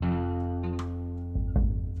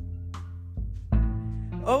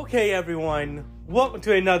Okay, everyone. Welcome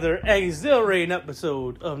to another exhilarating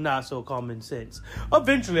episode of Not So Common Sense.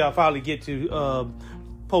 Eventually, I'll finally get to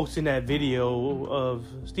posting that video of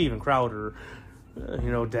Steven Crowder.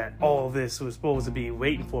 That all this was supposed to be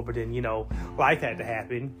waiting for, but then, life had to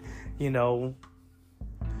happen. You know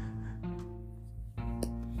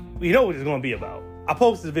what it's going to be about. I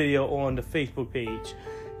posted the video on the Facebook page.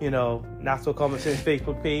 Not So Common Sense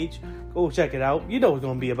Facebook page. Go check it out. You know what it's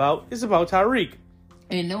going to be about. It's about Tyreek.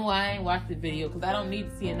 And no, I ain't watched the video because I don't need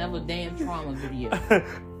to see another damn trauma video.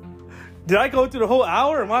 Did I go through the whole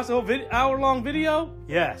hour and watch the whole hour-long video?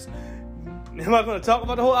 Yes. Am I going to talk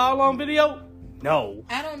about the whole hour-long video? No.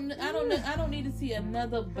 I don't need to see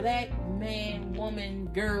another black man, woman,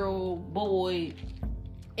 girl, boy,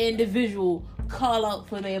 individual call out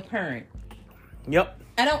for their parent. Yep.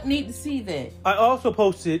 I don't need to see that. I also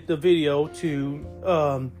posted the video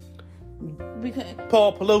to because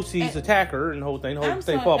Paul Pelosi's attacker and the whole thing.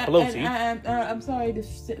 Paul Pelosi. I'm sorry to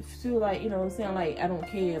feel like, sound like I don't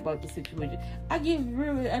care about the situation. I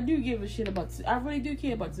do give a shit about I really do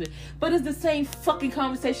care about it. But it's the same fucking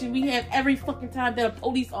conversation we have every fucking time that a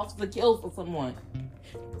police officer kills someone.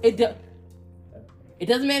 It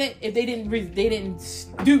doesn't matter if they didn't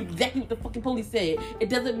do exactly what the fucking police said. It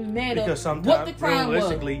doesn't matter because sometimes, what the crime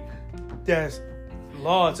realistically, there's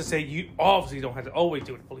laws to say you obviously don't have to always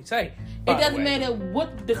do what the police say. It doesn't matter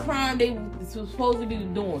what the crime they were supposed to be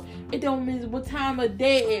doing. It don't matter what time of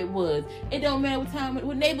day it was. It don't matter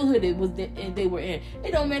what neighborhood it was they were in.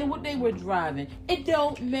 It don't matter what they were driving. It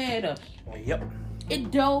don't matter. Yep. It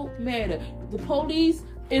don't matter. The police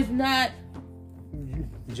is not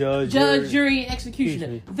judge, jury, and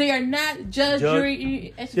executioner. They are not judge, jury,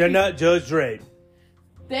 and executioner. They're not Judge Dredd.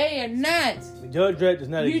 They are not. Judge Dredd does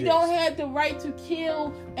not exist. You don't have the right to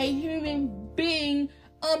kill a human being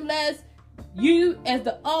unless you, as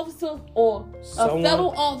the officer or a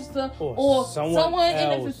fellow officer or someone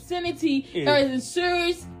in the vicinity is in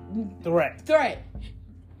serious threat.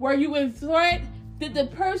 Were you in threat? Did the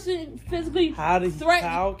person physically threaten?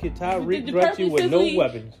 How could Tyreek threat you with no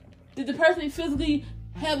weapons? Did the person physically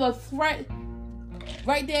have a threat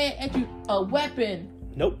right there at you? A weapon?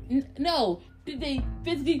 Nope. No. Did they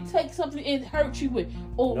physically take something and hurt you with,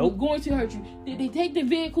 or was going to hurt you? Did they take the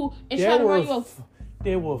vehicle and try to run you off?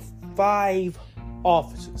 There were 5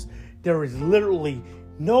 officers. There is literally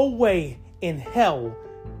no way in hell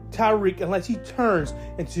Tyreek, unless he turns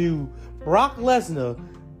into Brock Lesnar,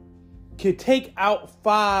 could take out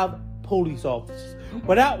 5 police officers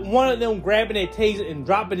without one of them grabbing their taser and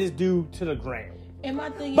dropping this dude to the ground. And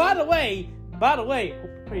my thing by the way,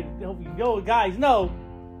 hope you guys know,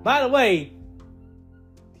 by the way,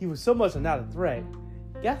 he was so much not a threat.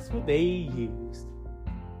 Guess what they used?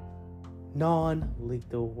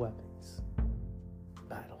 Non-lethal weapons.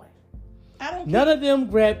 By the way. None of them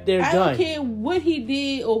grabbed their gun. I don't care what he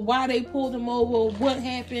did or why they pulled him over or what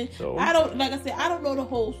happened. So, I don't know the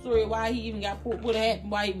whole story, why he even got pulled, what happened,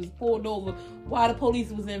 why he was pulled over, why the police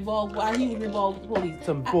was involved, why he was involved with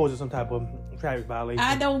the police. Some type of traffic violation.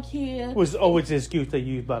 I don't care. It was always the excuse they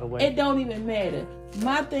used, by the way. It don't even matter.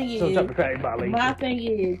 My thing is, some type of traffic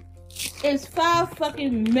violation. It's 5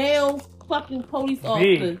 fucking male fucking police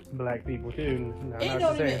officers. Big black people too.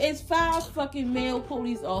 It's 5 fucking male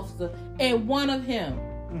police officers and one of him.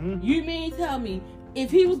 Mm-hmm. You mean tell me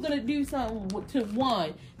if he was gonna do something to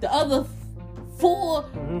one, the other 4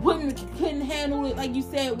 couldn't handle it, like you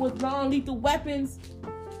said, with non-lethal weapons?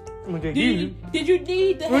 Did you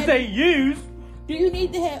need to have? They use? Do you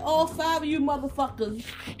need to have all 5 of you motherfuckers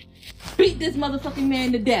beat this motherfucking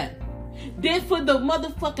man to death? Then for the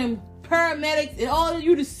motherfucking paramedics and all of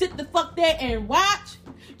you to sit the fuck there and watch,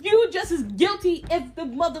 you just as guilty as the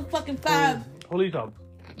motherfucking 5 police officers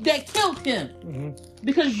that killed him. Mm-hmm.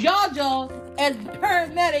 Because y'all as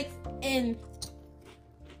paramedics and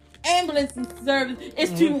ambulance service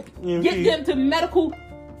is to get them to medical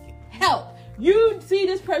help. You see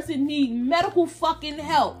this person need medical fucking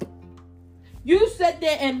help. You sat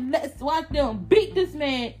there and let's watch them beat this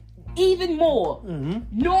man even more,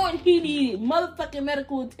 knowing he needed motherfucking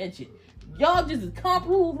medical attention. Y'all just as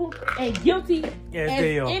comparable and guilty as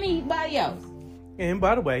anybody else. And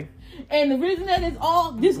by the way, and the reason that is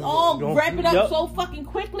all wrapping up so fucking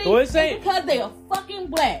quickly is because they are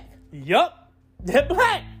fucking black. Yup, they're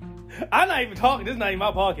black. I'm not even talking. This is not even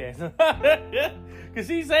my podcast. Because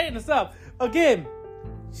she's saying the stuff again.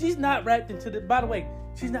 She's not wrapped into the. By the way,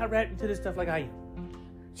 she's not wrapped into this stuff like I am.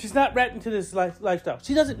 She's not wrapped into this lifestyle.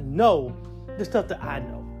 She doesn't know the stuff that I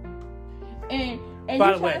know. And you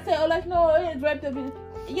try to say, no, it's wrapped up in...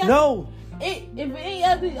 Yeah, no. If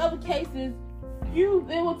any other cases,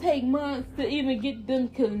 it will take months to even get them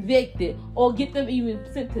convicted or get them even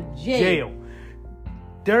sent to jail.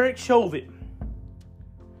 Derek Chauvin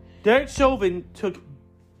took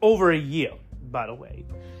over a year, by the way,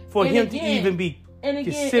 for him to even be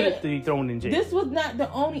considered to be thrown in jail. This was not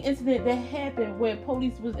the only incident that happened where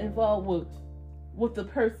police was involved with the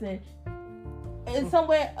person. And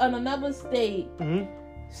somewhere in another state,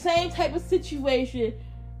 same type of situation.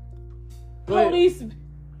 Police,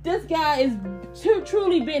 this guy is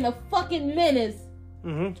truly being a fucking menace.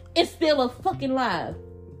 It's still a fucking live.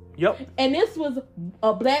 Yep. And this was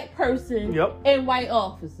a black person and white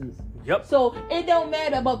officers. Yep. So it don't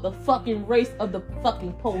matter about the fucking race of the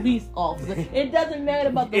fucking police officer. It doesn't matter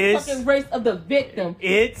about the fucking race of the victim.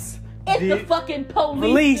 It's the fucking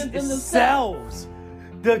police themselves.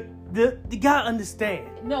 You gotta understand.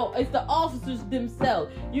 No, it's the officers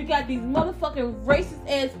themselves. You got these motherfucking racist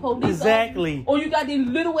ass police Exactly. officers, or you got these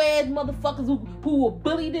little ass motherfuckers who were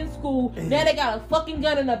bullied in school. Now they got a fucking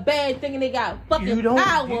gun and a bag thinking they got fucking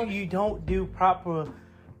power. You don't do proper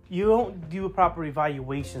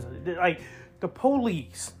evaluations. Like the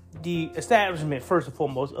police, the establishment first and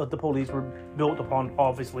foremost of the police were built upon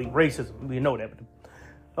obviously racism. We know that. But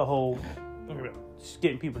the whole just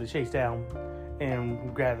getting people to chase down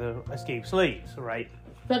and rather escape slaves, right?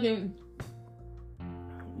 Fucking,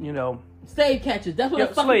 slave catchers. That's what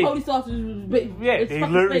the fucking police officers was. Yeah, they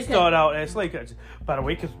literally start out as slave catchers. By the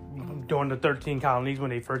way, because during the 13 colonies when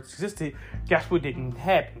they first existed, guess what didn't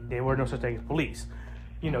happen? There were no such thing as police.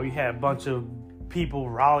 You had a bunch of people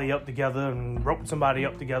rally up together and rope somebody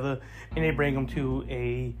up together, and they bring them to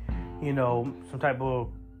a, some type of,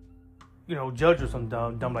 judge or some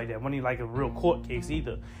dumb like that. It wasn't like a real court case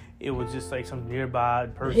either. It was just like some nearby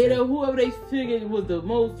person. Whoever they figured was the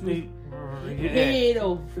most head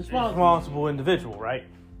or responsible individual, right?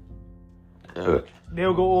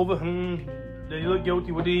 They'll go over, does he look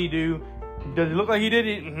guilty? What did he do? Does it look like he did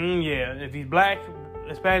it? Yeah. If he's black,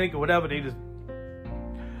 Hispanic, or whatever, they just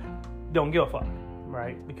don't give a fuck,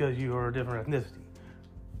 right? Because you're a different ethnicity,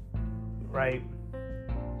 right?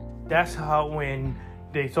 That's how when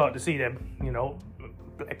they start to see that,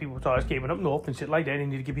 black people start escaping up north and shit like that. They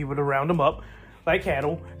need to get people to round them up like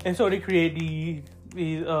cattle. And so they create these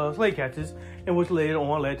slave catchers, and which later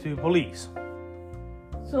on led to police.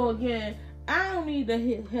 So again, I don't need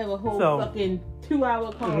to have a whole fucking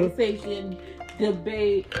 2-hour conversation,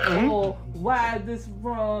 debate, or why is this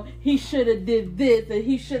wrong? He should have did this, and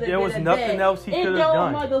he should have did that. There was nothing else he could have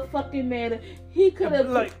done. It don't motherfucking matter. He could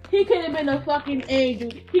have been a fucking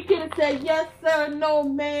angel. He could have said, yes, sir, no,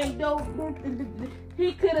 man, don't.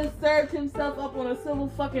 He could have served himself up on a silver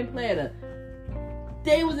fucking platter.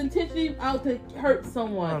 They was intentionally out to hurt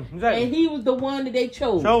someone. Exactly. And he was the one that they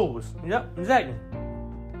chose. Yep, exactly.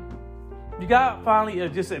 You gotta finally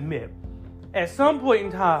just admit, at some point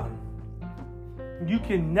in time, you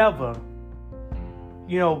can never,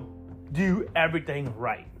 do everything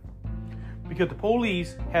right. Because the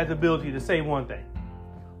police has the ability to say one thing: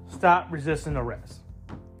 stop resisting arrest.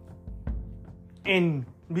 And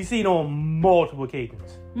we see it on multiple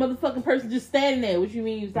occasions. Motherfucking person just standing there. What you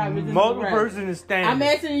mean you stop resisting multiple arrest? Multiple person is standing. I'm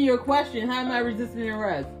answering your question. How am I resisting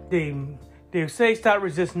arrest? They say stop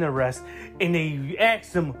resisting arrest, and they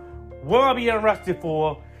ask them, what are you being arrested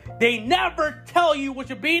for? They never tell you what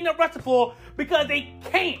you're being arrested for because they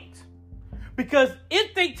can't. Because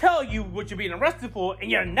if they tell you what you're being arrested for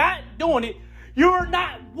and you're not doing it, you're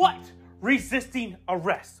not what? Resisting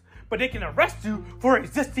arrest. But they can arrest you for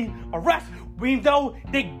resisting arrest, even though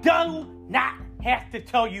they do not have to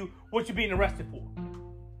tell you what you're being arrested for.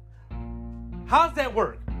 How's that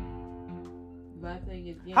work? My thing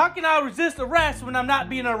is, how can I resist arrest when I'm not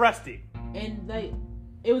being arrested? And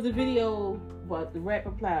it was a video about the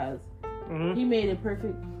rapper Plies. He made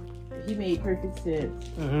perfect sense.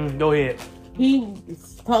 Go ahead. He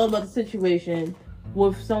was talking about the situation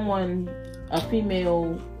with someone, a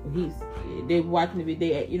female. They watching the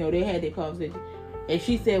video. They had their conversation, and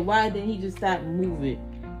she said, "Why didn't he just stop moving?"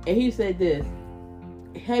 And he said this: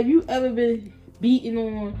 have you ever been beaten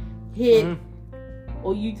on head,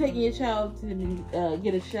 or you taking your child to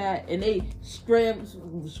get a shot, and they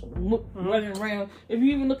running around? If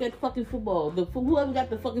you even look at fucking football, whoever got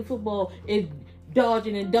the fucking football is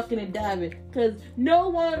dodging and ducking and diving, because no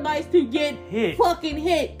one likes to get fucking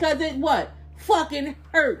hit, because it what? Fucking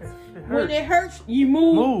hurts. When it hurts, you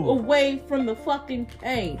move away from the fucking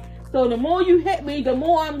pain. So the more you hit me, the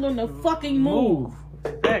more I'm gonna fucking move.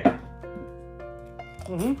 Exactly.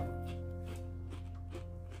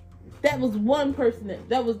 That was one person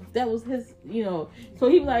that was his, So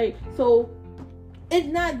he was like, it's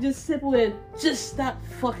not just simple as just stop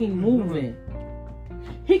fucking moving.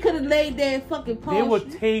 He could have laid there and fucking paused. They were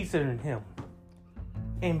tasering him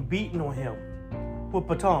and beating on him with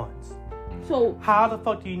batons. So how the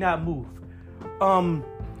fuck do you not move?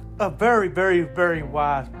 A very, very, very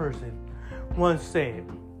wise person once said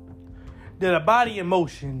that a body in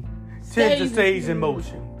motion tends to stay in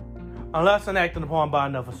motion unless acted upon by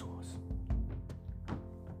another source.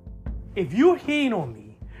 If you're hitting on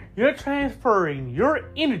me, you're transferring your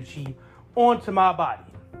energy onto my body.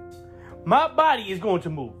 My body is going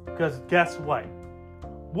to move because guess what?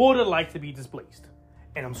 Water likes to be displaced.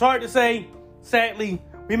 And I'm sorry to say, sadly,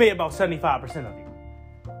 we made about 75% of it.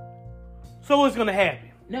 So what's going to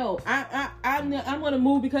happen? No, I'm going to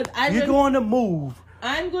move because You're going to move.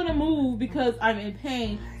 I'm going to move because I'm in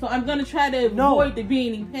pain. So I'm going to try to avoid the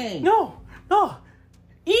being in pain. No.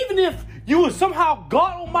 Even if you were somehow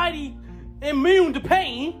God Almighty immune to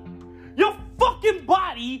pain, your fucking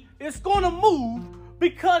body is going to move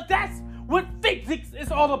because that's what physics is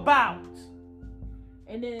all about.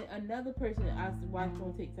 And then another person I watched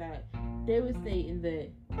on TikTok, they were stating that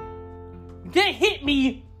they hit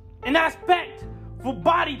me and I expect for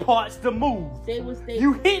body parts to move. They were stating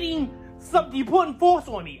you hitting something, you putting force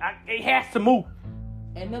on me. It has to move.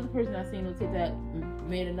 Another person I seen on TikTok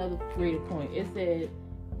made another greater point. It said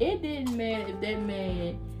it didn't matter if that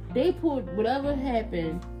man, they put whatever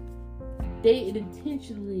happened, the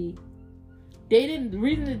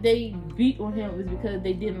reason that they beat on him is because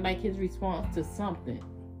they didn't like his response to something.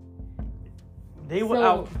 They were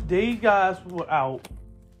out. These guys were out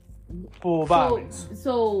for violence.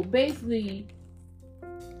 So basically,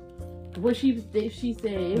 what she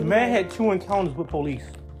said. The man had 2 encounters with police.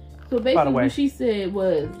 So basically, what she said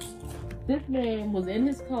was, this man was in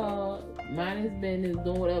his car, minding his business,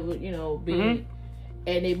 doing whatever, being,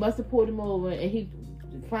 and they must have pulled him over. And he,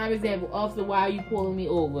 prime example, officer, why are you pulling me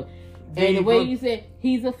over? And the way you said,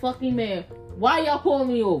 he's a fucking man. Why y'all pulling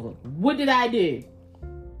me over? What did I do?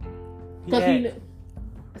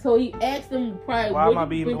 So he asked them probably, why am I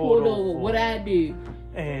being pulled over? What I do?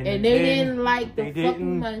 And they didn't like the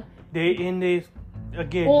fucking money. They in this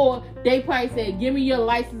again. Or they probably said, give me your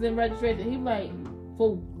license and registration. He like,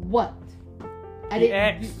 for what?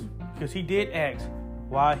 Because he did ask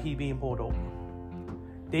why he being pulled over.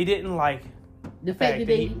 They didn't like the fact that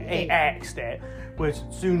he asked that. Which,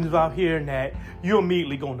 as soon as I'm hearing that, you're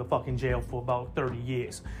immediately going to fucking jail for about 30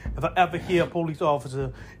 years. If I ever hear a police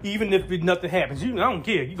officer, even if nothing happens, I don't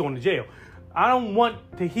care, you're going to jail. I don't want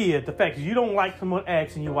to hear the fact that you don't like someone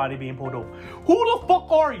asking you why they're being pulled over. Who the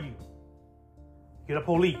fuck are you? You're the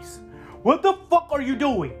police. What the fuck are you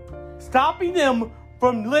doing? Stopping them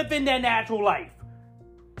from living their natural life.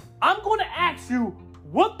 I'm going to ask you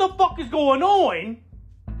what the fuck is going on,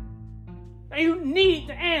 and you need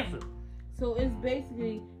to answer. So it's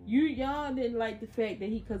basically, y'all didn't like the fact that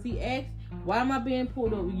because he asked, why am I being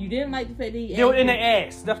pulled over? You didn't like the fact that he asked. They were in the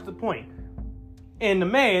ass. That's the point. And the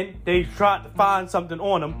man, they tried to find something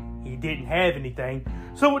on him. He didn't have anything.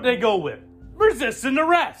 So what they go with? Resisting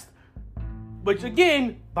arrest. Which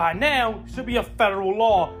again, by now, should be a federal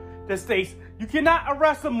law that states you cannot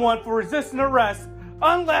arrest someone for resisting arrest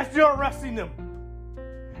unless you're arresting them.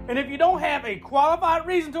 And if you don't have a qualified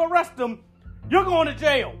reason to arrest them, you're going to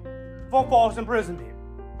jail for false imprisonment.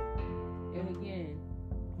 And again,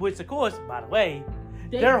 which of course, by the way,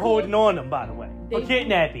 they're holding on them, by the way, for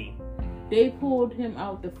kidnapping. They pulled him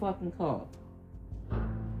out the fucking car.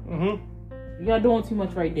 Mm-hmm. Y'all doing too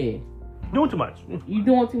much right there. Doing too much. You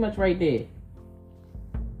doing too much right there.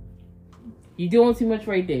 You doing too much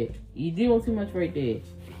right there. You doing too much right there.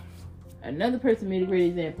 Another person made a great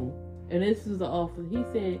example, and this is the officer. He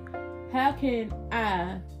said, how can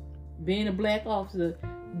I, being a black officer,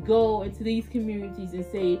 go into these communities and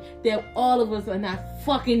say that all of us are not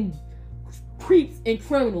fucking creeps and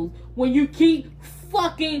criminals when you keep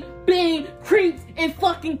fucking being creeps and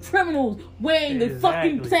fucking criminals wearing the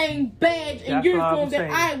fucking same badge and uniform that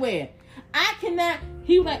I wear? I cannot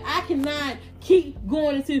keep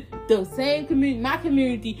going into the same community, my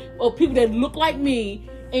community, of people that look like me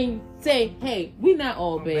and say, hey, we not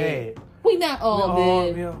all bad. We not all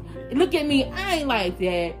bad. Look at me, I ain't like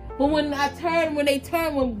that. But when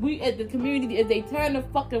we at the community, as they turn the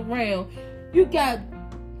fuck around, you got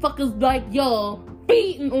fuckers like y'all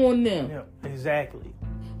beating on them. Yeah, exactly.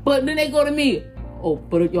 But then they go to me, oh,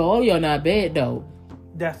 but y'all not bad though.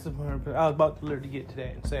 That's the point. I was about to literally get to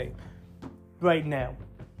that and say, right now,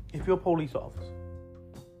 if you're a police officer,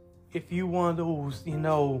 if you one of those,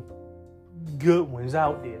 good ones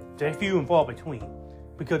out there, they're few and far between,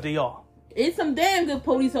 because they are. It's some damn good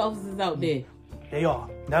police officers out there. They are.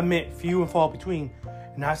 That meant few and far between.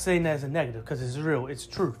 Not saying that as a negative, because it's real. It's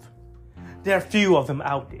truth. There are few of them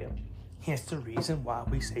out there. Hence the reason why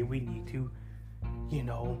we say we need to,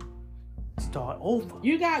 start over.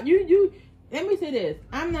 You. Let me say this.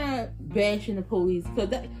 I'm not bashing the police because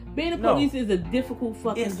being a police is a difficult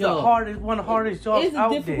fucking job. It's one of the hardest jobs out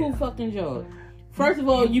there. It's a difficult fucking job. First of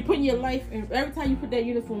all, you put your life in. Every time you put that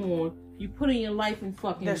uniform on, you put in your life in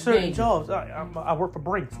fucking. There's certain danger. jobs. I work for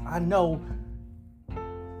Brinks. I know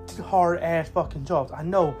hard ass fucking jobs. I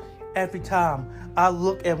know every time I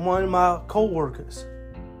look at one of my coworkers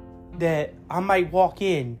that I might walk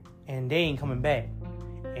in and they ain't coming back,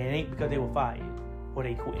 and it ain't because they were fired or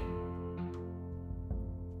they quit.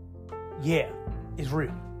 Yeah, it's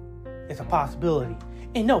real. It's a possibility.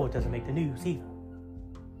 And no, it doesn't make the news either.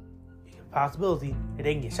 It's a possibility that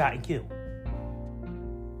they can get shot and killed.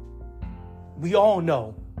 We all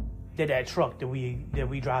know that truck that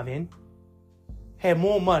we drive in had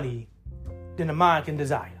more money than a mind can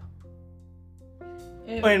desire.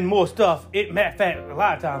 And more stuff, matter of fact, a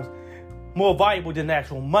lot of times, more valuable than the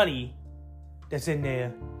actual money that's in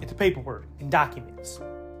there. It's the paperwork and documents.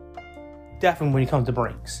 Definitely when it comes to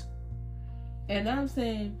Brinks. And I'm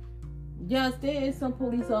saying, yes, there is some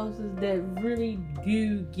police officers that really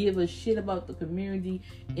do give a shit about the community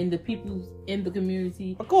and the people in the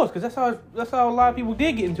community. Of course, because that's how a lot of people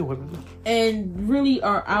did get into it. And really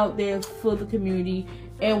are out there for the community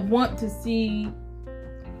and want to see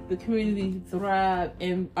the community thrive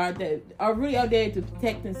and are really out there to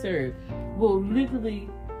protect and serve. Will literally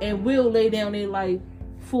and will lay down their life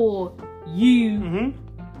for you.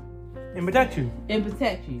 Mm-hmm. And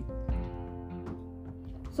protect you.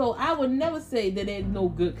 So I would never say that there's no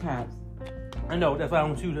good cops. I know, that's why I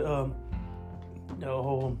want you to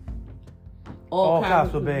all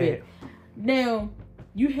cops are bad. Now,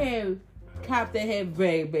 you have cops that have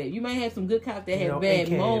bad. You might have some good cops that have bad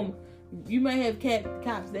moments. You might have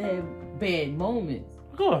cops that have bad moments.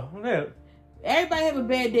 Cool, yeah. Everybody have a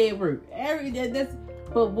bad day at work.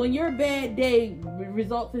 But when your bad day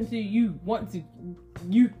results into you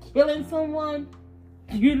killing someone,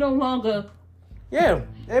 you no longer. Yeah,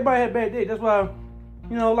 everybody had bad days. That's why,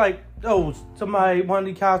 somebody, one of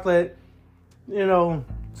the cops let,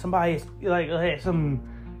 somebody had some,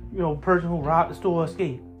 person who robbed the store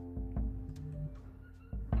escape.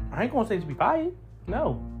 I ain't gonna say to be fired.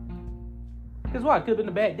 No. Guess what? It could have been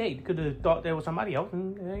a bad day. They could have thought there was somebody else,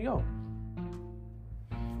 and there you go.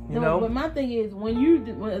 But my thing is,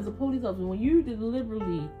 as a police officer, when you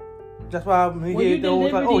deliberately. That's why he's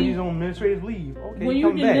on administrative leave. Okay, when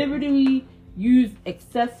you deliberately use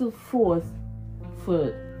excessive force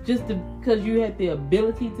because you had the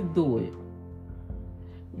ability to do it,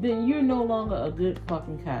 then you're no longer a good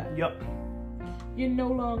fucking cop. Yep. You're no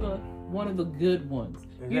longer one of the good ones.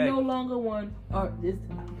 Exactly. You're no longer one is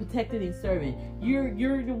protected and serving.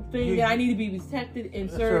 You're the thing that I need to be protected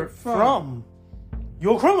and served from.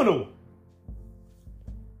 You're a criminal.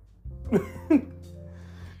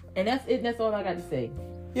 And that's it. That's all I got to say.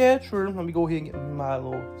 Yeah, true. Let me go ahead and get my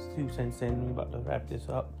little 2 cents in. We're about to wrap this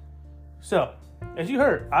up. So, as you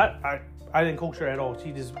heard, I didn't coach her at all.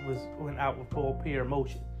 She just went out with full peer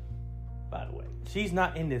emotion. By the way, she's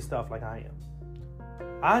not in this stuff like I am.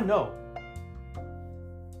 I know.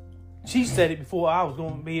 She said it before I was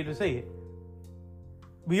going to be able to say it.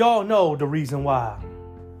 We all know the reason why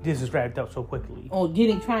this is wrapped up so quickly. Or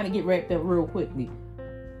trying to get wrapped up real quickly.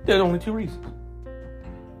 There's only 2 reasons.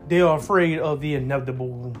 They are afraid of the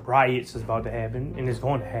inevitable riots that's about to happen, and it's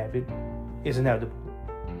going to happen. It's inevitable.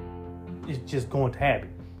 It's just going to happen.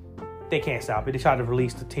 They can't stop it. They tried to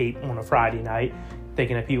release the tape on a Friday night,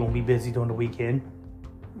 thinking that people won't be busy during the weekend.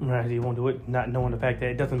 They won't do it, not knowing the fact that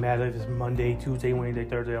it doesn't matter if it's Monday, Tuesday, Wednesday,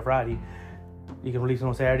 Thursday, or Friday. You can release it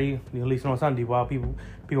on Saturday, you can release it on Sunday, while people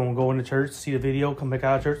will go into church, see the video, come back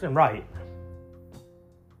out of church, and riot.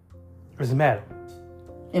 It doesn't matter.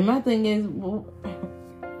 And my thing is...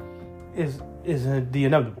 is the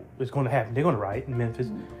inevitable. It's going to happen. They're going to riot in Memphis.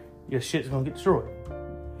 Your shit's going to get destroyed.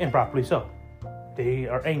 And properly so. They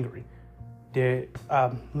are angry. They're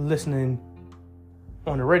listening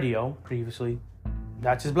on the radio previously.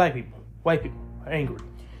 Not just black people. White people are angry.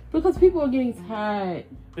 Because people are getting tired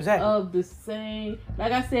exactly. of the same...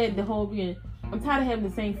 Like I said the whole beginning, I'm tired of having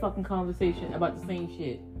the same fucking conversation about the same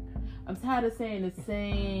shit. I'm tired of saying the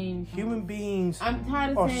same... Human beings are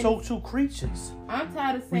social creatures. I'm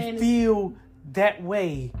tired of saying... We feel that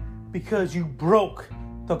way because you broke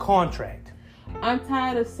the contract. I'm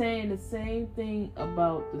tired of saying the same thing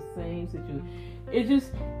about the same situation.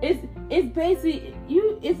 It's basically...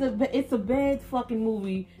 It's a bad fucking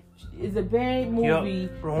movie is a bad movie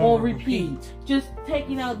on repeat. Just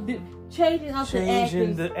changing out the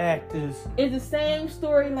actors. It's the same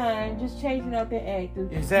storyline, just changing out the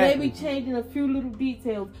actors. Exactly. Maybe changing a few little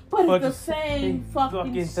details, but it's the same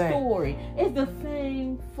fucking story. It's the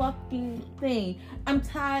same fucking thing. I'm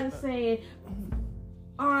tired of saying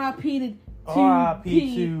R.I.P.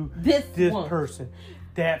 to this person,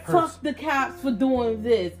 that person. Fuck the cops for doing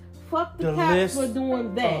this. Fuck the cops for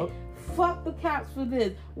doing that. Fuck the cops for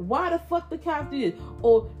this. Why the fuck the cops do this?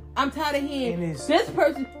 Or I'm tired of hearing this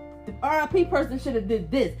person, the RIP person should have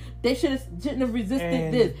did this. They shouldn't have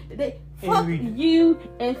resisted this. Fuck you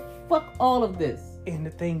and fuck all of this. And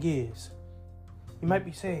the thing is, you might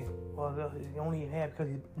be saying, well, he only had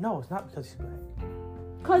because no, it's not because he's black.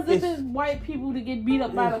 Because this is white people to get beat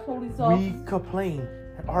up by the police officers. We complain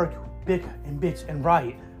and argue, bicker and bitch and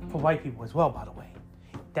riot for white people as well, by the way.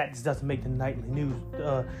 That just doesn't make the nightly news,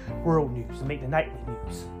 world news. It make the nightly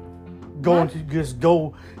news. Go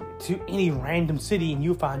to any random city and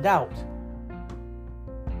you find out.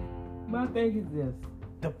 My thing is this.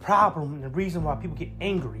 The problem and the reason why people get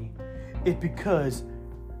angry is because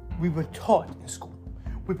we were taught in school.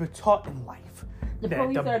 We were taught in life. The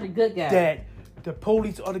police are the good guys. That the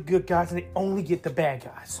police are the good guys and they only get the bad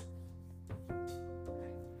guys.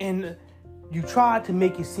 And you try to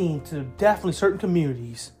make it seem to definitely certain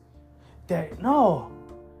communities that no,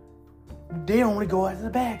 they only go after the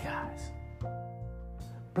bad guys.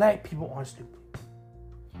 Black people aren't stupid.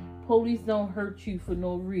 Police don't hurt you for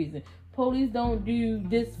no reason. Police don't do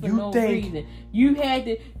this for no reason. You had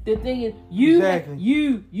to. The thing is, you had to do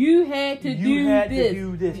this. You had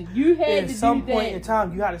to do that. At some point in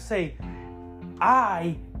time, you had to say,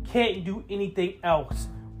 I can't do anything else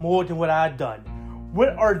more than what I've done. What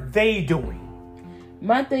are they doing?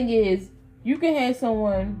 My thing is, you can have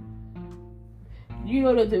someone, you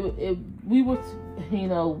know,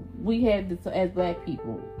 we had this as black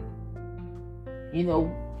people. You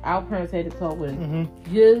know, our parents had to talk with us.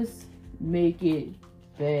 Mm-hmm. Just make it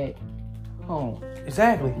back home.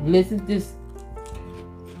 Exactly. Listen, just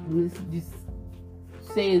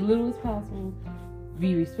say as little as possible.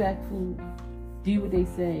 Be respectful. Do what they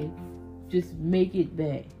say. Just make it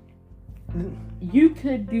back. You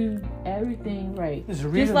could do everything right.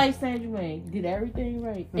 Just like Sandra Wayne did everything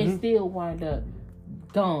right and still wind up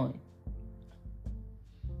gone.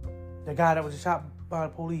 The guy that was shot by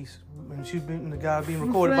the police and the guy being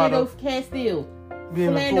recorded by the Castile.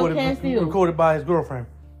 Recorded by his girlfriend.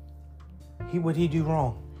 What did he do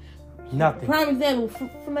wrong? Nothing. Prime example,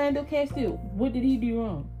 Philando Castile. What did he do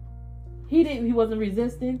wrong? He wasn't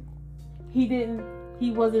resistant. He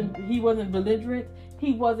wasn't belligerent.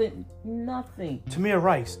 He wasn't nothing. Tamir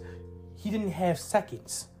Rice, he didn't have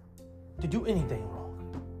seconds to do anything wrong.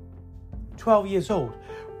 12 years old.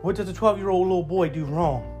 What does a 12-year-old little boy do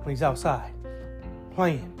wrong when he's outside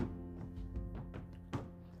playing?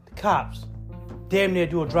 The cops damn near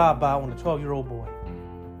do a drive-by on a 12-year-old boy.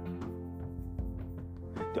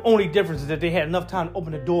 The only difference is that they had enough time to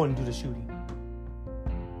open the door and do the shooting.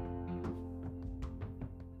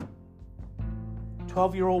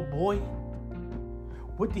 12-year-old boy?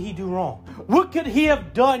 What did he do wrong? What could he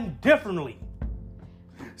have done differently?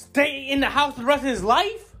 Stay in the house the rest of his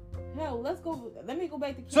life? Hell, let me go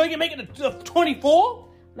back to... So he can make it to 24?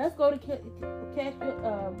 Let's go to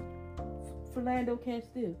Philando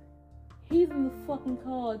Castile. He's in the fucking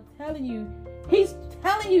car he's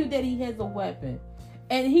telling you that he has a weapon.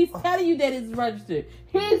 And he's telling you that it's registered.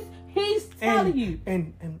 He's telling you.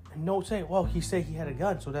 And no say, well, he said he had a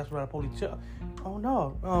gun, so that's why the police shot. Oh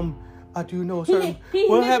no. I do know a certain.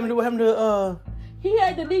 What happened to? He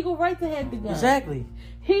had the legal right to have the gun. Exactly.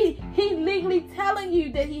 He legally telling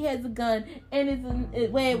you that he has a gun, and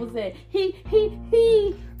it's where it was at. He.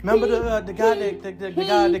 Remember the guy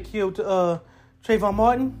that killed Trayvon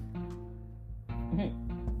Martin?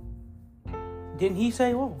 Mm-hmm. Didn't he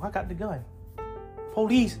say, "Oh, I got the gun"?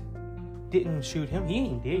 Police didn't shoot him. He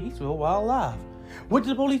ain't dead. He's still alive. What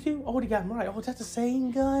did the police do? Oh, they got him right. Oh, that's the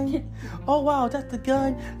same gun? Oh, wow, that's the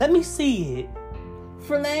gun. Let me see it.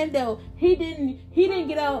 Philando, he didn't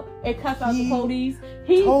get out and cuss out the police.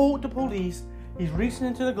 He told the police he's reaching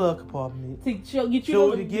into the glove compartment to get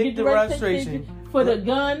the registration for the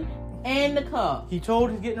gun and the car. He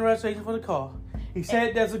told he's getting the registration for the car. He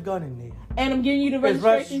said there's a gun in there. And I'm giving you the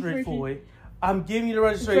registration for it. I'm giving you the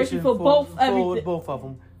registration for both of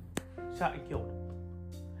them. Shot and killed him.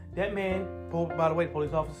 That man, by the way, the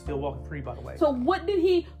police officer still walking free, by the way. So what could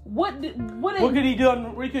he do? What could he do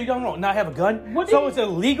wrong? Not have a gun? So it's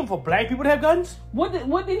illegal for black people to have guns? What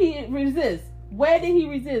did he resist? Where did he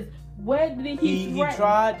resist? Where did he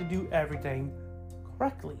tried to do everything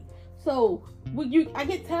correctly. So I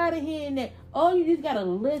get tired of hearing that. Oh, you just gotta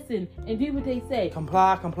listen and do what they say.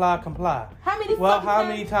 Comply. How many? How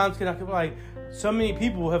many times can I comply? So many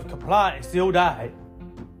people have complied and still died.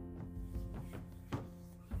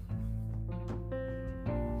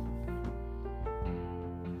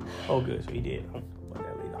 Oh, good. So he did. I'll talk about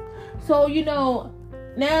that later. So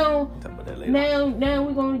now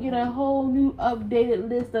we're gonna get a whole new updated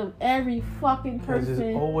list of every fucking person. Because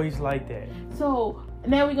it's always like that. So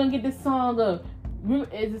now we're gonna get this song of.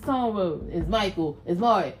 It's a song of. It's Michael. It's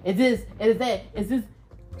Mark. It's this. It's that. It's this.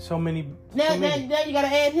 So many. Now you gotta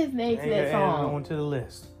add his name to that song. Onto the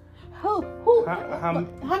list. How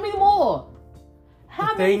many more?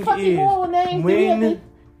 How many fucking more names when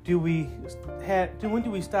do we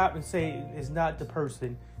stop and say it's not the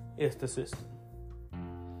person, it's the system?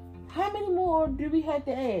 How many more do we have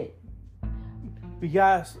to add? We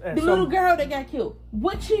got the little girl that got killed.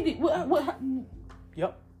 What she did?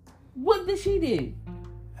 Yep. What did she do?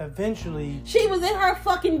 Eventually, she was in her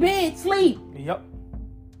fucking bed, sleep. Yep.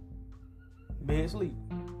 Bed sleep.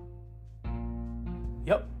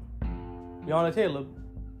 Yep. Breonna Taylor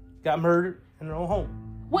got murdered in her own home.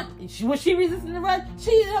 What? Was she resisting arrest?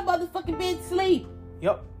 She in her motherfucking bed sleep.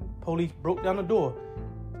 Yep. Police broke down the door.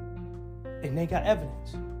 And they got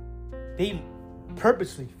evidence. They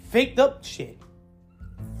purposely faked up shit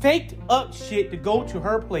to go to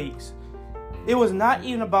her place. It was not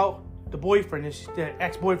even about the boyfriend, the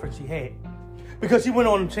ex-boyfriend she had. Because she went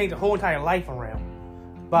on and changed the whole entire life around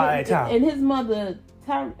by that time. And his mother,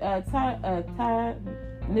 Tyre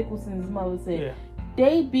Nicholson's mother said,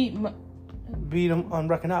 they beat him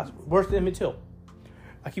unrecognizable. Worse than Emmett Till.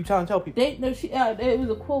 I keep trying to tell people. It was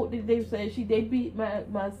a quote that they said they beat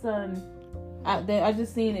my son out there. I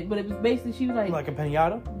just seen it, but it was basically she was like a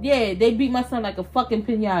pinata. Yeah, they beat my son like a fucking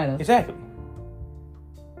pinata. Exactly.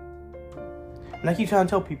 And I keep trying to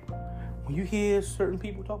tell people, when you hear certain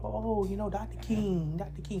people talk about, Dr. King,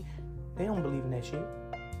 they don't believe in that shit.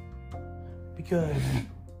 Because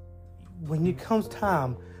when it comes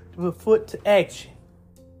time to put foot to action,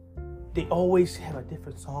 they always have a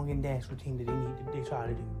different song and dance routine that they try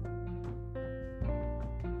to do.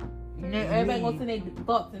 Everybody gonna send their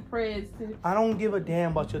thoughts and prayers too. I don't give a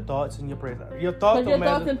damn about your thoughts and your prayers. Your thoughts don't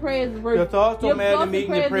matter. And prayers is worth. Your thoughts don't matter to me,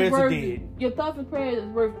 and your prayers are dead. Your thoughts and prayers is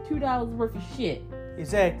worth $2 worth of shit.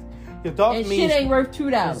 Exactly. Your thoughts and shit ain't worth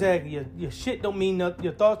 $2. Exactly. Your shit don't mean nothing.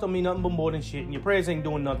 Your thoughts don't mean nothing but more than shit, and your prayers ain't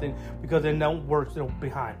doing nothing because they don't work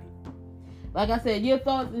behind it. Like I said, your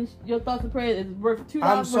thoughts and prayers is worth $2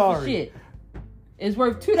 worth of shit. It's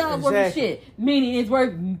worth $2 worth of shit. Meaning it's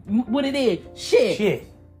worth what it is. Shit.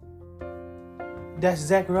 That's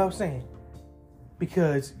exactly what I was saying.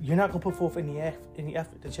 Because you're not gonna put forth any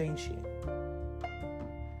effort to change shit.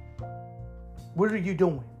 What are you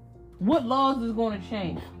doing? What laws is going to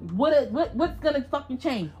change? What's going to fucking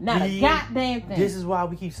change? Not a goddamn thing. This is why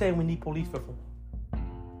we keep saying we need police reform.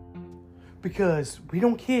 Because we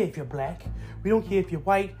don't care if you're black. We don't care if you're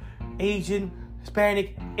white, Asian,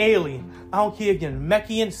 Hispanic, alien. I don't care if you're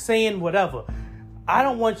Mexican, saying whatever. I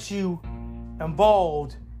don't want you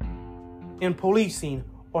involved in policing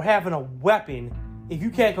or having a weapon if you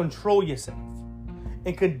can't control yourself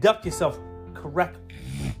and conduct yourself correctly.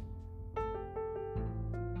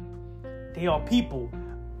 There are people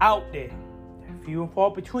out there, few and far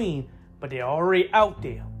between, but they're already out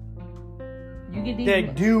there. You get these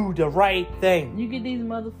that do the right thing. You get these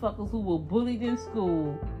motherfuckers who were bullied in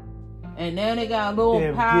school, and now they got a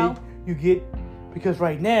little power. Because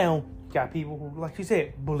right now, you got people who, like you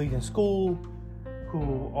said, bullied in school,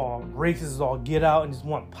 who are racist or get out and just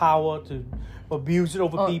want power to abuse it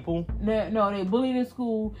over people. No, they bullied in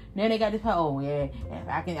school. Now they got this power. Oh yeah,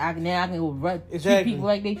 I can go treat people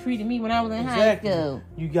like they treated me when I was in high school.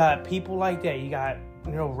 You got people like that. You got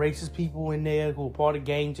racist people in there who are part of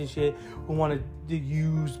gangs and shit who want to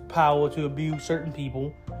use power to abuse certain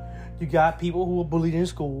people. You got people who are bullied in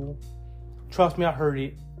school. Trust me, I heard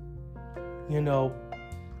it.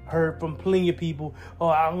 Heard from plenty of people. Oh,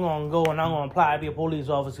 I'm gonna go and I'm gonna apply to be a police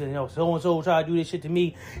officer. So and so try to do this shit to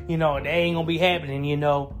me. They ain't gonna be happening. You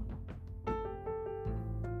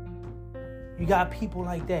got people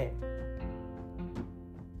like that.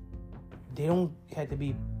 They don't have to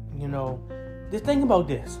be. Just think about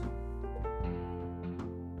this.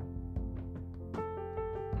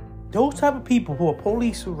 Those type of people who are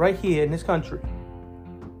police right here in this country,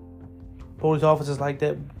 police officers like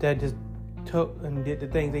that just took and did the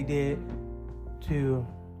things they did to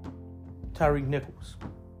Tyre Nichols,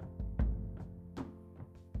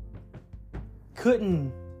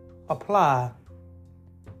 couldn't apply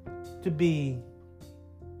to be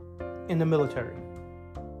in the military.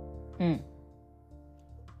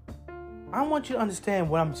 I want you to understand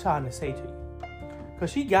what I'm trying to say to you.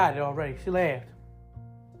 Because she got it already. She laughed.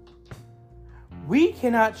 We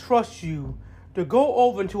cannot trust you to go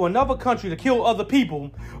over into another country to kill other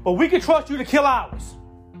people, but we can trust you to kill ours.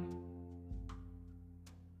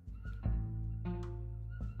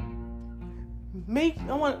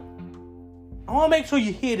 I want to make sure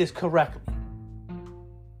you hear this correctly.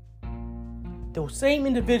 Those same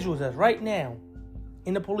individuals that's right now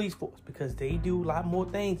in the police force, because they do a lot more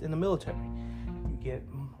things in the military. You get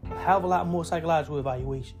a hell of a lot more psychological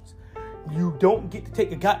evaluations. You don't get to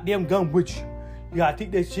take a goddamn gun with you. You gotta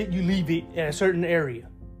take that shit, you leave it in a certain area.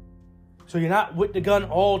 So you're not with the gun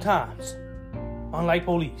all times. Unlike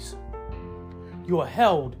police. You are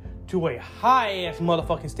held to a high-ass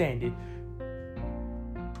motherfucking standard.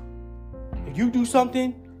 If you do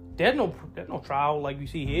something, there's no trial like you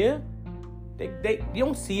see here. You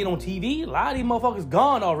don't see it on TV. A lot of these motherfuckers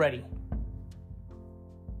gone already.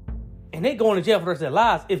 And they going to jail for the rest of their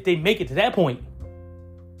lives if they make it to that point.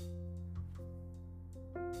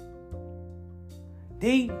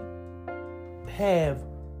 They have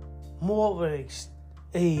more of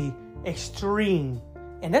a extreme,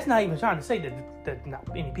 and that's not even trying to say that not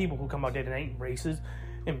any people who come out there that ain't racist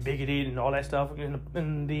and bigoted and all that stuff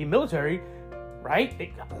in the military, right?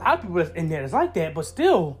 A lot of people that's in there is like that, but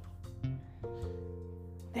still,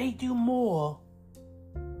 they do more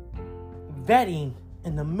vetting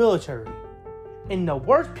in the military. And the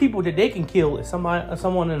worst people that they can kill is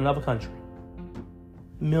someone in another country,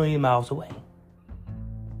 a million miles away.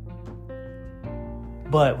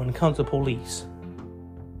 But when it comes to police,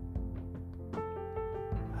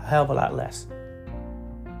 a hell of a lot less.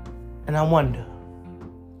 And I wonder,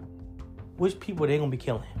 which people they gonna be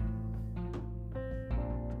killing? They're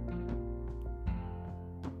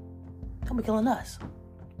gonna be killing us.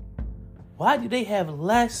 Why do they have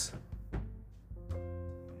less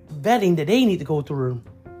vetting that they need to go through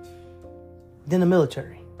than the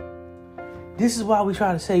military? This is why we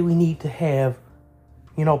try to say we need to have,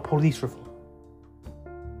 police reform.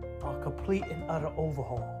 A complete and utter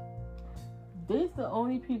overhaul. They're the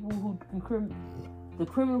only people who the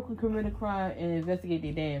criminal can commit a crime and investigate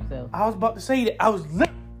their damn self. I was about to say that. I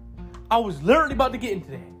was literally about to get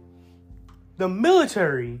into that. The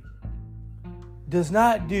military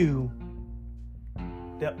cannot do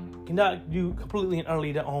completely and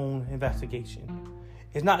utterly their own investigation.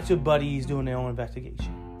 It's not your buddies doing their own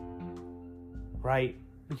investigation. Right?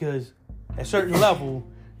 Because at a certain level,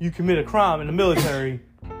 you commit a crime in the military,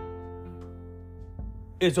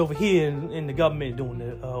 it's over here in the government doing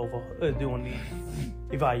the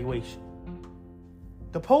evaluation.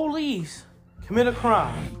 The police commit a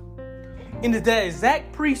crime in that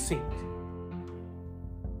exact precinct,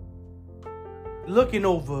 looking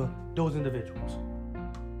over those individuals.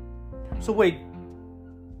 So wait,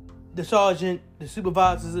 the sergeant, the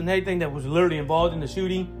supervisors, and everything that was literally involved in the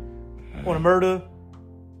shooting or the murder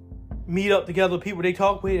meet up together with people they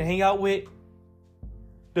talk with and hang out with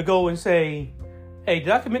to go and say, hey, did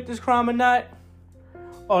I commit this crime or not?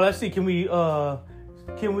 Oh, let's see, can we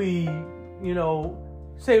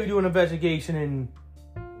say we do an investigation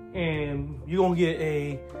and you're gonna get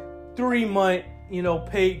a 3-month,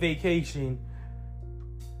 paid vacation,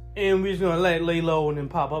 and we're just gonna let it lay low and then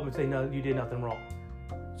pop up and say, no, you did nothing wrong.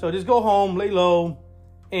 So just go home, lay low,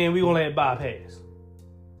 and we're gonna let it bypass.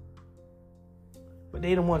 But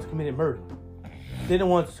they the ones who committed murder. They're the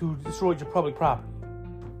ones who destroyed your public property.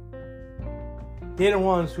 They're the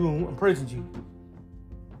ones who imprisoned you.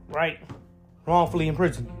 Right? Wrongfully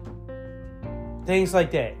imprisoned you. Things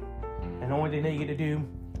like that. And the only thing they get to do,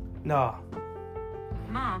 nah.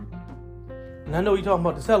 Mom. And I know you're talking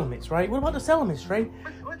about the settlements, right? What about the settlements, Trey?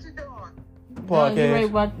 What you doing? Podcast. You ready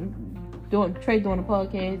about Trey doing a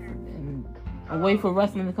podcast and wait for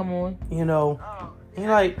wrestling to come on? And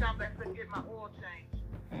like, Come back and get my oil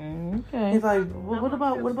changed. Okay. it's like, what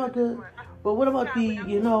about the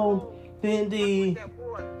the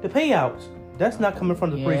payouts? That's not coming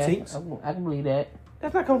from the precincts. I can believe that.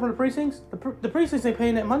 That's not coming from the precincts. The precincts ain't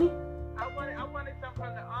paying that money. I wanted something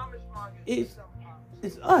from the Amish market.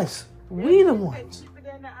 It's us. We the ones. Cheaper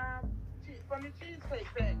than from the Cheesecake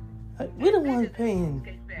Factory. We the ones paying.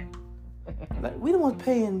 We the ones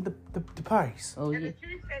paying the price. Oh, And yeah. the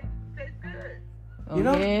cheesecake tastes good. Oh, You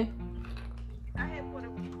know? yeah? I had put a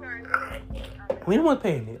blueberry We the ones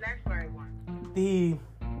paying it. blackberry one. The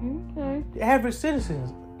Okay. average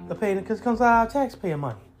citizens are paying it because it comes out of our taxpayer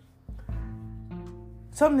money.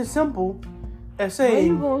 Something as simple as Where you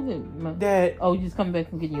saying going to? that, Oh, you just coming back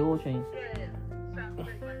from getting your oil change. Yeah. Something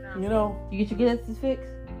like that. You get your glasses fixed?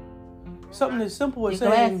 something as simple as Your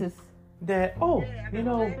saying glasses. that, now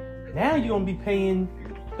you're going to be paying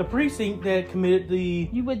the precinct that committed the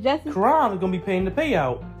You with Jesse? crime is gonna be paying the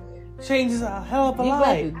payout. Changes a hell of a Your lot.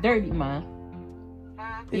 glass is dirty, man.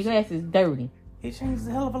 Your glass is dirty. It changes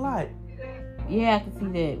a hell of a lot. Yeah, I can see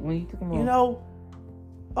that when you took them off. You know.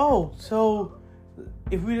 Oh, so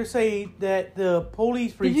if we were to say that the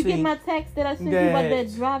police Did precinct, you get my text that I sent you about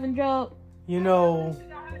that driving job? you know,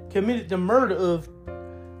 committed the murder of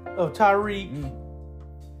Tyreek,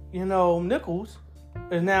 you know, Nichols,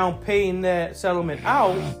 is now paying that settlement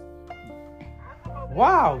out.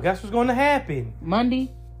 Wow, guess what's going to happen?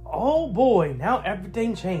 Monday? Oh boy, now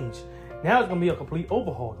everything changed. Now it's gonna be a complete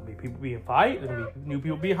overhaul. There's gonna be people being fired. There's gonna be new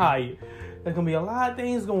people being hired. There's gonna be a lot of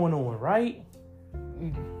things going on, right?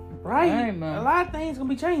 Right? All right, man. A lot of things gonna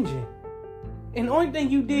be changing. And the only thing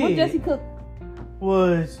you What did Jesse cook?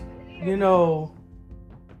 was, you know,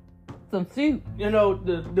 Some soup.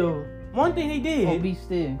 the one thing they Or did beef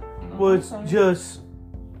stew. was Okay. just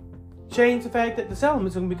change the fact that the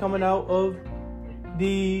settlements are gonna be coming out of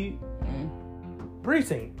the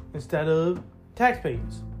precinct instead of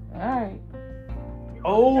taxpayers. Alright.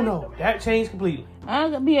 Oh no, that changed completely.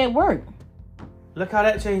 I'm gonna be at work. Look how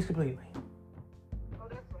that changed completely.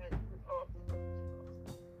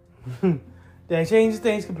 That changes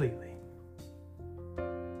things completely.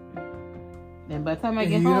 And by the time I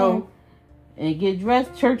get You home know- and get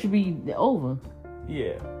dressed, church will be over.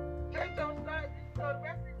 Yeah.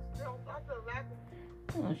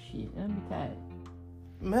 Oh shit, I'm tired.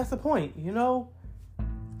 And that's the point, you know?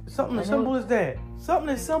 Something as I know. simple as that. Something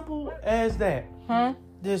as simple as that. Huh?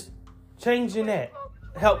 Just changing that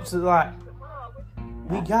helps a lot.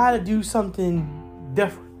 We gotta do something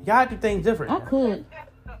different. We gotta do things different. I could.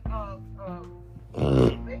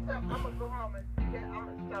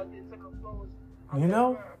 You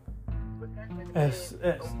know?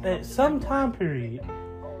 At some time period,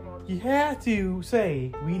 you have to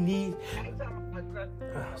say, we need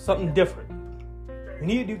something different. We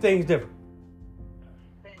need to do things different.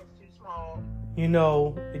 You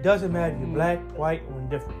know, it doesn't matter if you're black, white, or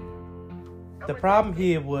indifferent. The problem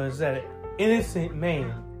here was that an innocent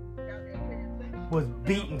man was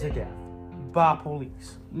beaten to death by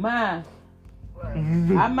police. Ma,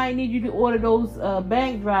 I might need you to order those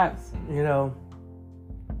bank drops. You know,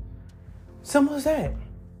 simple as that.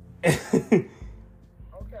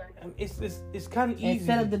 It's kind of easy. And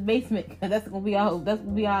set up the basement, 'cause that's gonna be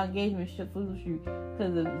our engagement photo shoot.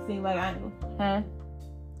 Cause it seems like huh?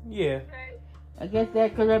 Yeah. I guess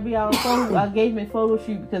that could be our engagement photo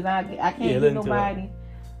shoot because I can't get nobody.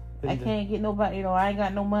 I can't get nobody. You know, I ain't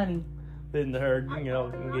got no money. Listen to her, you know,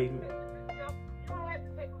 engagement.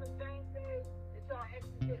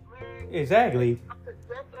 Exactly.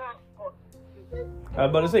 I was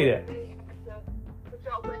about to say that.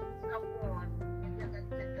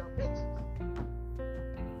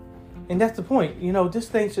 And that's the point. You know, this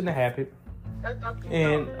thing shouldn't have happened.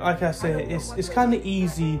 And like I said, it's kind of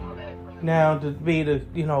easy now to be able to,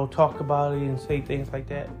 you know, talk about it and say things like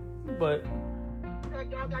that. But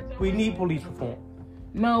we need police reform.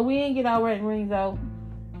 No, we ain't get our red rings out.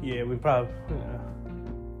 Yeah, we probably.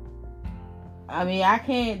 I mean, I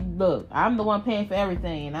can't look. I'm the one paying for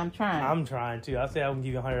everything, and I'm trying. I'm trying to. I said I'm gonna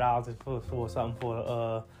give you $100 for something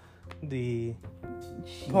for the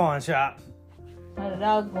pawn shop.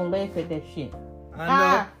 $100 gonna laugh at that shit. I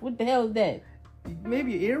know. What the hell is that?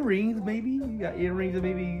 Maybe earrings. Maybe you got earrings that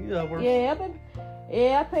maybe worth.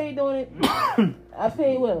 Yeah, I paid on it. I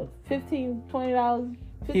paid what, $15, $20.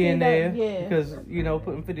 Here and there, yeah. Because you know,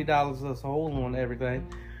 putting $50 is a hold on everything.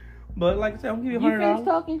 But like I said, I'm gonna give you $100. You finished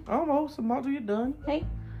talking? Almost. I'm about to get done. Hey.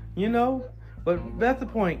 You know, but that's the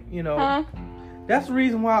point. You know, Huh? that's the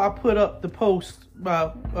reason why I put up the post.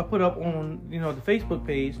 I put up on the Facebook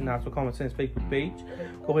page, Not So Common Sense Facebook page.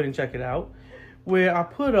 Go ahead and check it out. Where I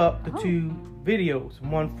put up the two videos,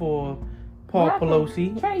 one for Paul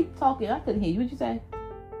Pelosi. Trey talking. I couldn't hear you. What'd you say?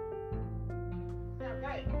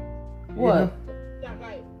 You What? know,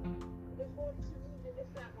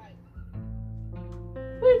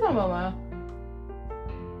 What are you talking about, man?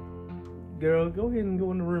 girl, go ahead and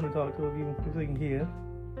go in the room and talk to her if you can hear.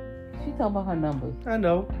 She talking about her numbers. I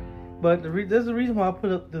know, but there's a reason why I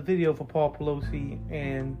put up the video for Paul Pelosi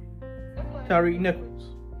and Tyre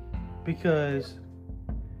Nichols, because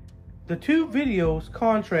the two videos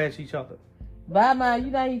contrast each other. Bye, man.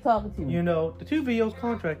 You're not even talking to me. You know, the two videos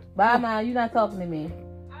contrast. Bye, man. You're not talking to me.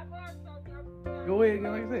 Go ahead,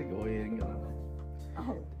 like I said, go ahead and go.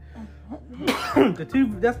 Oh.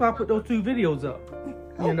 That's why I put those two videos up.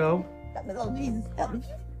 You know. Oh, Jesus. Help me.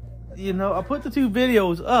 You know, I put the two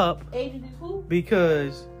videos up Agent is who?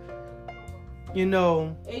 because, you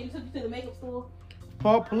know, Agent took you to the makeup store?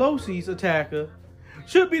 Paul Pelosi's attacker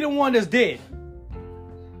should be the one that's dead.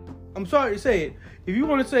 I'm sorry to say it. If you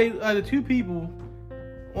want to say one of the two people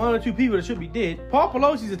that should be dead, Paul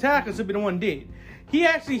Pelosi's attacker should be the one dead. He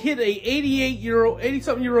actually hit a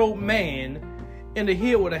 80-something-year-old man in the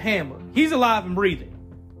head with a hammer. He's alive and breathing.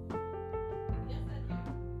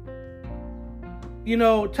 You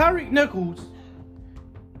know, Tyre Nichols'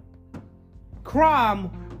 crime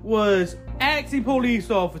was asking police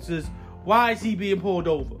officers, why is he being pulled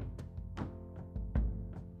over?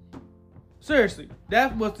 Seriously,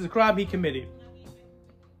 that was the crime he committed.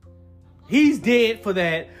 He's dead for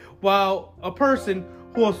that, while a person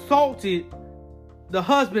who assaulted the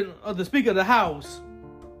husband of the Speaker of the House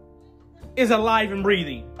is alive and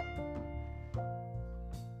breathing.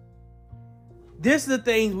 This is the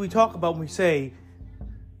things we talk about when we say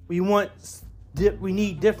we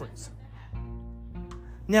need difference.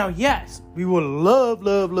 Now, yes, we would love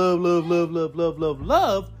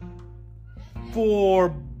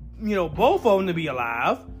for, both of them to be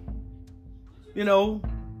alive.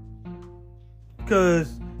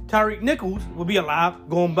 Because Tyre Nichols will be alive,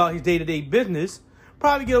 going about his day-to-day business.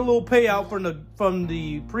 Probably get a little payout from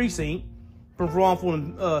the precinct for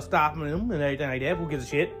wrongful stopping him and everything like that. Who gives a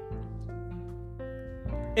shit?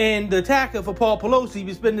 And the attacker for Paul Pelosi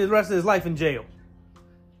be spending the rest of his life in jail.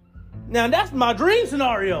 Now, that's my dream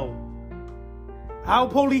scenario. How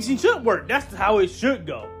policing should work. That's how it should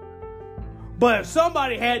go. But if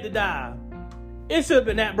somebody had to die, it should have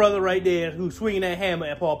been that brother right there who's swinging that hammer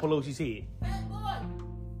at Paul Pelosi's head. Hey,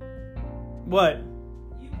 boy. What?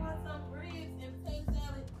 You want some ribs and potato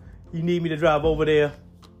salad? You need me to drive over there?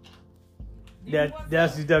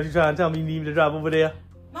 That's you trying to tell me you need me to drive over there?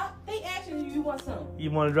 They asking you want some.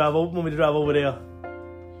 You want me to drive over there?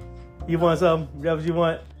 You want something? That what you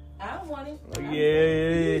want? I don't want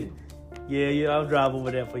Yeah. it. I'll drive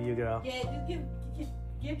over there for you, girl. Yeah, just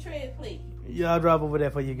give Trey a plate. Yeah, I'll drive over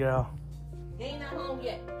there for you, girl. They ain't not home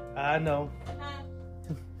yet. I know.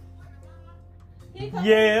 Huh?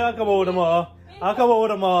 Yeah, I'll come over tomorrow.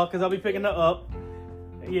 Because I'll be picking her up.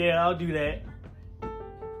 Yeah, I'll do that.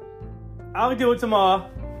 I'll do it tomorrow.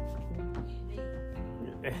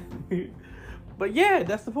 But yeah,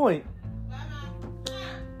 that's the point.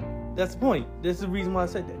 That's the point. This is the reason why I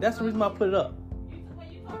said that. That's the reason why I put it up.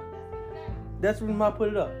 That's the reason why I put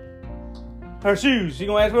it up. Her shoes. You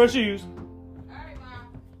gonna ask for her shoes? Alright, Mom.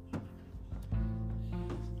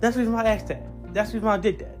 That's the reason why I asked that. That's the reason why I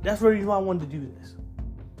did that. That's the reason why I wanted to do this.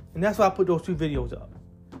 And that's why I put those two videos up.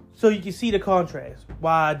 So you can see the contrast.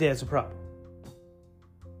 Why there's a problem.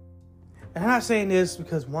 And I'm not saying this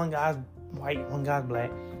because one guy's white, one guy's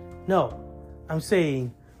black. No. I'm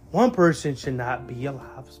saying one person should not be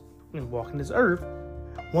alive and walking this earth.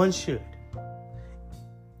 One should.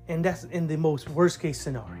 And that's in the most worst case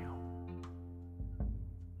scenario.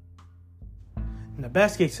 In the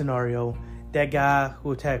best case scenario, that guy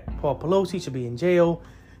who attacked Paul Pelosi should be in jail.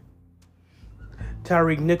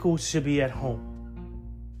 Tyre Nichols should be at home,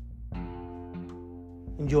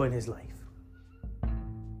 enjoying his life.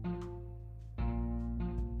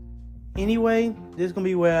 Anyway, this is going to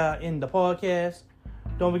be where I end the podcast.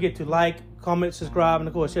 Don't forget to like, comment, subscribe, and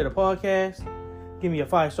of course share the podcast. Give me a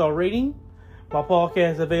 5-star rating. My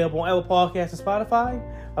podcast is available on Apple Podcasts and Spotify.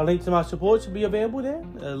 A link to my support should be available there.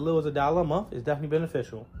 As little as $1 a month is definitely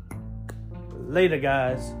beneficial. Later,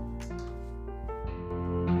 guys.